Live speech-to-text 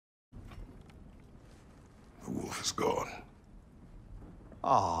is gone.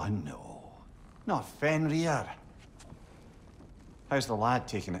 Oh, no. Not Fenrir. How's the lad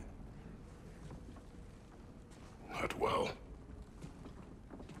taking it? Not well.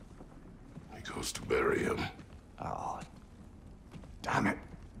 He goes to bury him. Oh, damn it.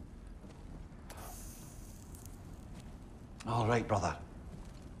 All right, brother.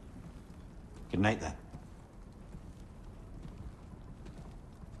 Good night, then.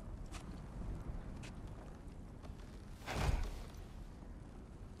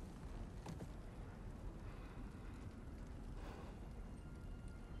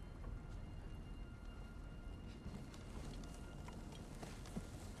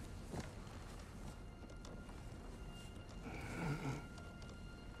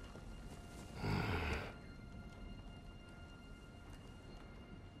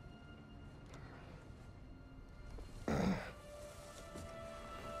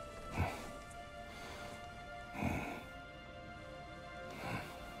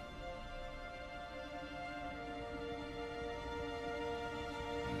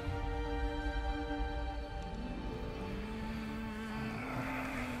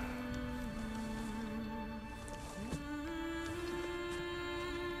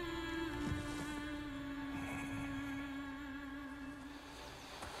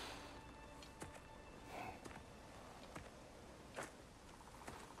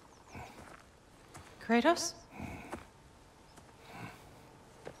 Kratos?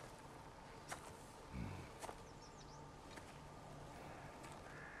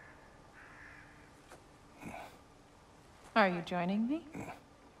 Are you joining me?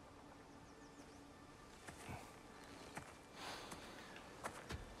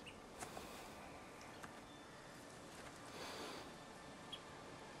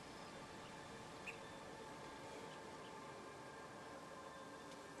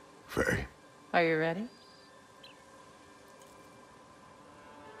 Faye. Are you ready?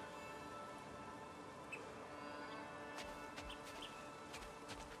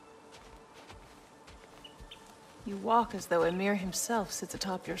 You walk as though Emir himself sits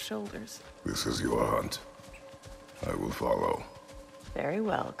atop your shoulders. This is your hunt. I will follow. Very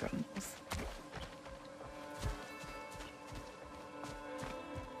well, Grumbles.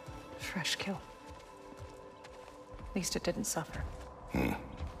 Fresh kill. At least it didn't suffer.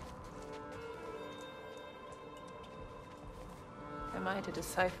 Am I to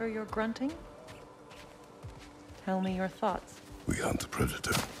decipher your grunting? Tell me your thoughts. We hunt a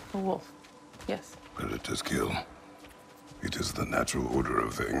predator. A wolf. Yes. Predators kill. It is the natural order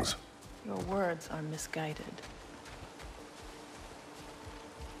of things. Your words are misguided.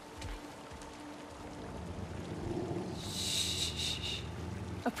 Shh.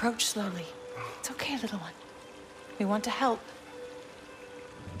 Approach slowly. It's okay, little one. We want to help.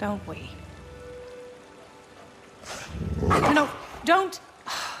 Don't we? No, don't!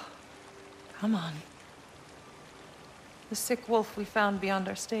 Come on. The sick wolf we found beyond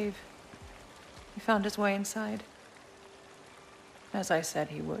our stave. He found his way inside. As I said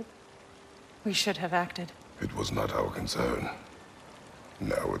he would. We should have acted. It was not our concern.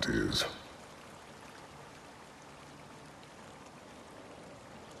 Now it is.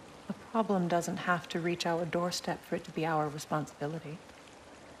 The problem doesn't have to reach our doorstep for it to be our responsibility.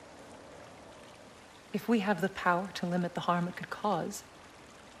 If we have the power to limit the harm it could cause,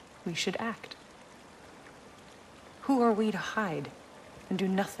 we should act. Who are we to hide and do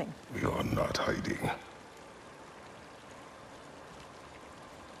nothing? We are not hiding.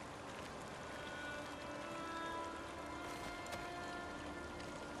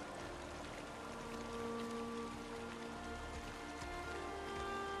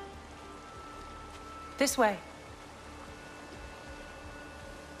 This way.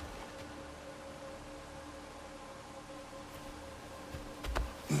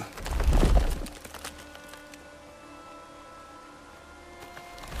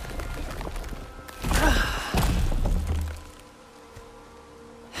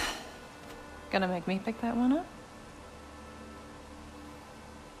 Gonna make me pick that one up?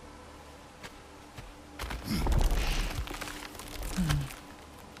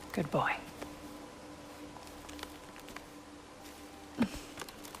 Good boy.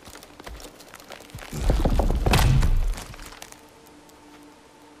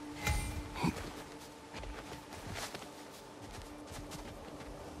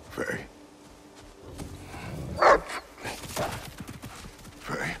 Faye.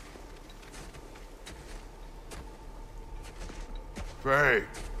 Faye. Faye.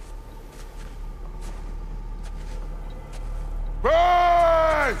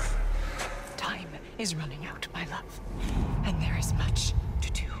 Faye! Time is running out, my love. And there is much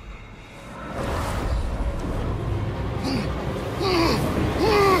to do.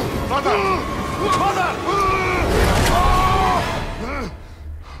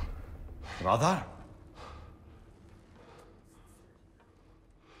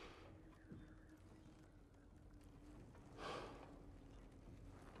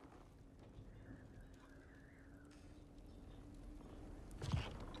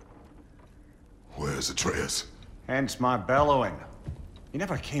 Where's Atreus? Hence my bellowing. He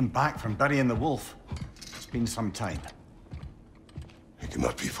never came back from burying the wolf. It's been some time. He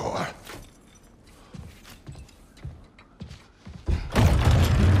cannot be far.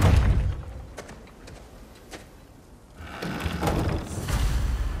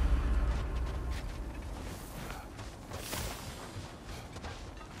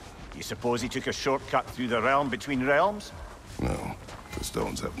 You suppose he took a shortcut through the realm between realms? No, the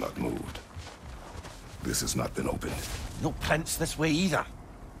stones have not moved. This has not been opened. No prints this way either.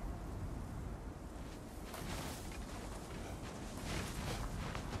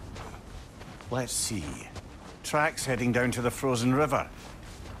 Let's see. Tracks heading down to the frozen river.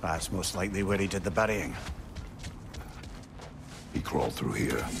 That's most likely where he did the burying. He crawled through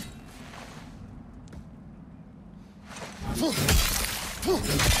here. You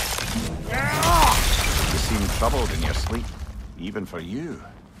seem troubled in your sleep. Even for you.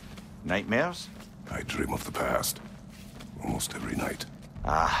 Nightmares? I dream of the past. Almost every night.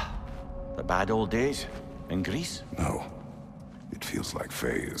 Ah, the bad old days? In Greece? No. It feels like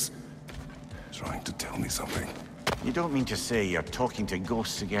Faye is trying to tell me something. You don't mean to say you're talking to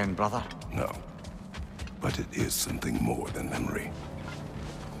ghosts again, brother? No. But it is something more than memory.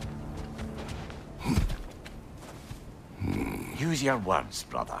 Use your words,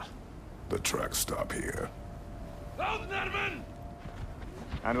 brother. The tracks stop here.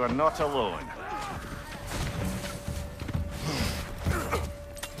 And we're not alone.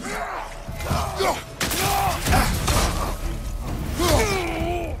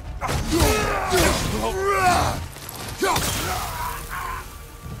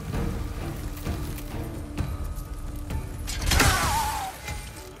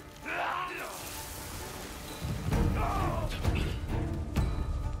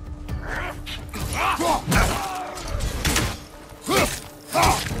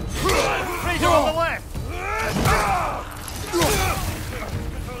 Razor on the left!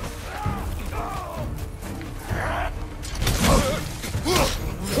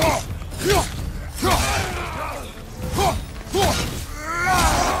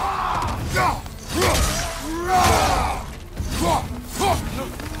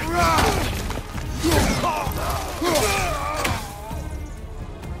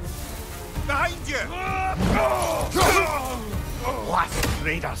 Behind you! Blasted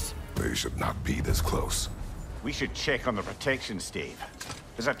raiders! They should not be this close. We should check on the protection stave.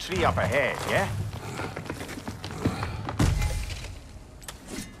 There's a tree up ahead, yeah?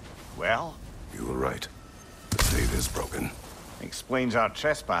 Well? You were right. The stave is broken. Explains our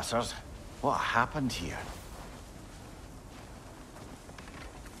trespassers. What happened here?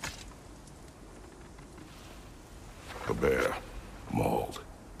 A bear. Mauled.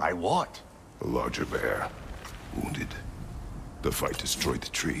 By what? A larger bear. Wounded. The fight destroyed the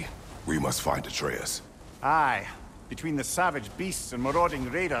tree. We must find Atreus. Aye. Between the savage beasts and marauding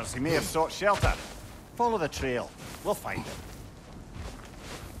raiders, he may have sought shelter. Follow the trail. We'll find him.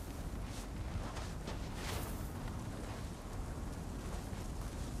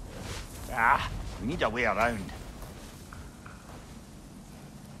 Ah, we need a way around.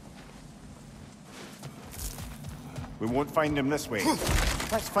 We won't find him this way.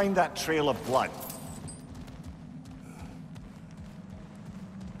 Let's find that trail of blood.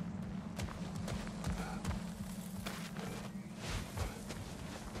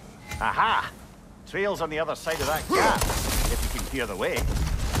 Aha! Trail's on the other side of that gap, if you can clear the way.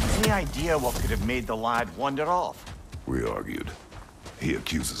 Any idea what could have made the lad wander off? We argued. He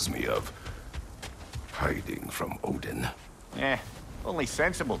accuses me of hiding from Odin. Only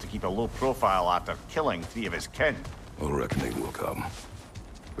sensible to keep a low profile after killing 3 of his kin. A reckoning will come.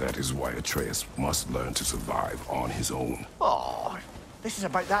 That is why Atreus must learn to survive on his own. Oh, this is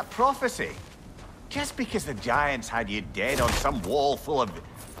about that prophecy. Just because the giants had you dead on some wall full of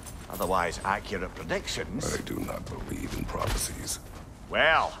otherwise accurate predictions. I do not believe in prophecies.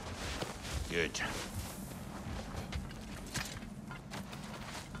 Well, good.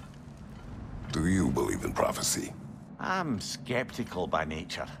 Do you believe in prophecy? I'm skeptical by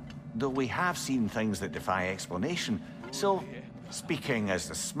nature, though we have seen things that defy explanation. So, speaking as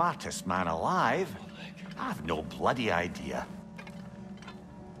the smartest man alive, I've no bloody idea.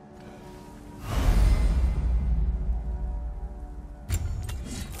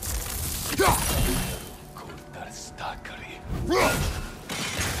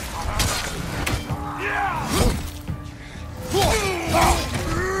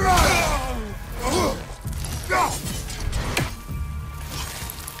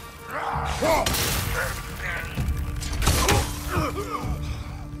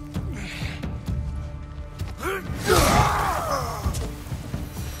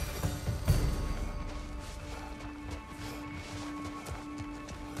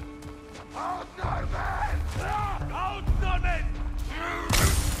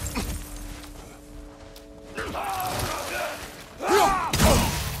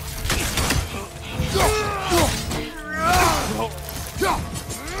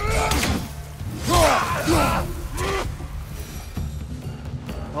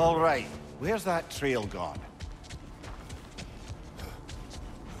 All right, where's that trail gone?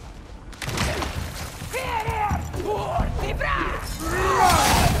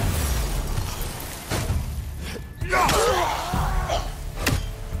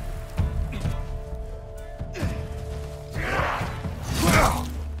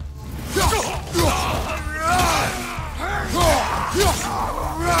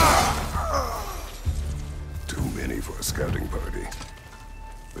 Too many for a scouting party.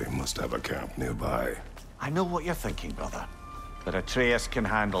 They must have a camp nearby. I know what you're thinking, brother. But Atreus can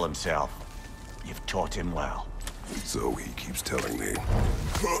handle himself. You've taught him well. So he keeps telling me.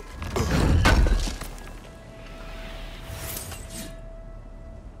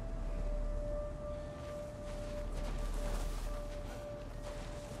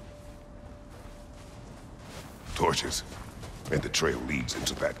 Torches. And the trail leads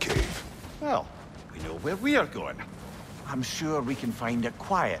into that cave. Well, we know where we are going. I'm sure we can find a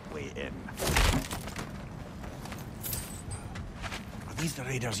quiet way in. Are these the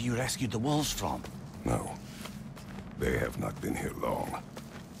raiders you rescued the wolves from? No. They have not been here long.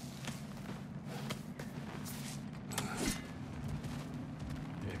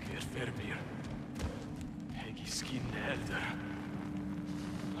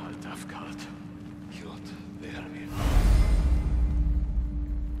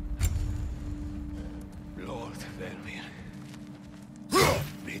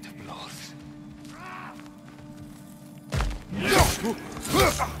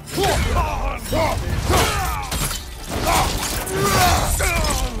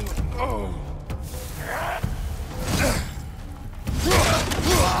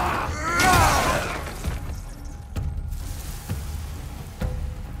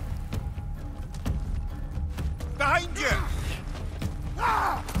 Behind you!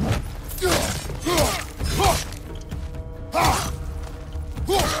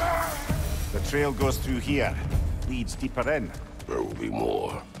 The trail goes through here. Leads deeper in. There will be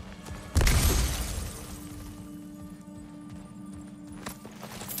more.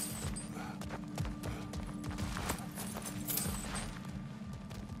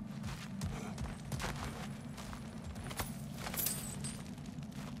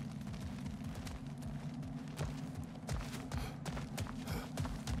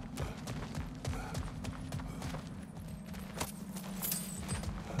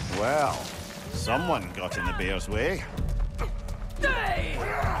 Well, someone got in the bear's way.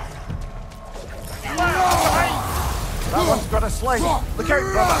 That one's got a sling. Look out,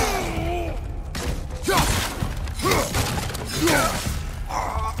 brother!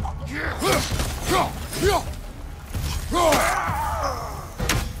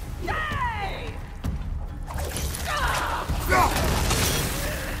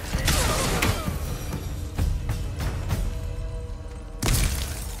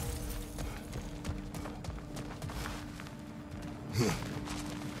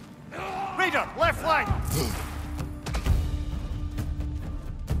 Raider, left flank!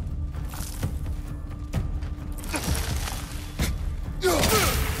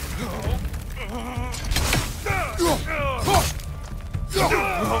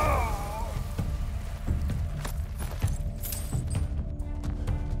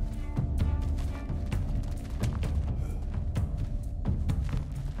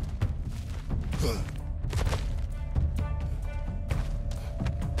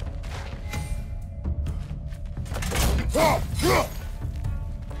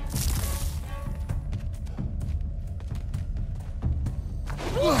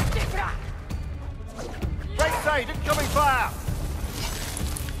 Right side, incoming fire!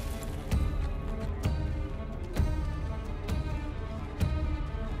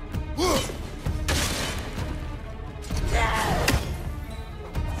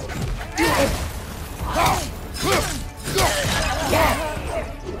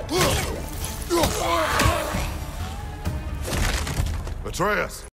 Atreus!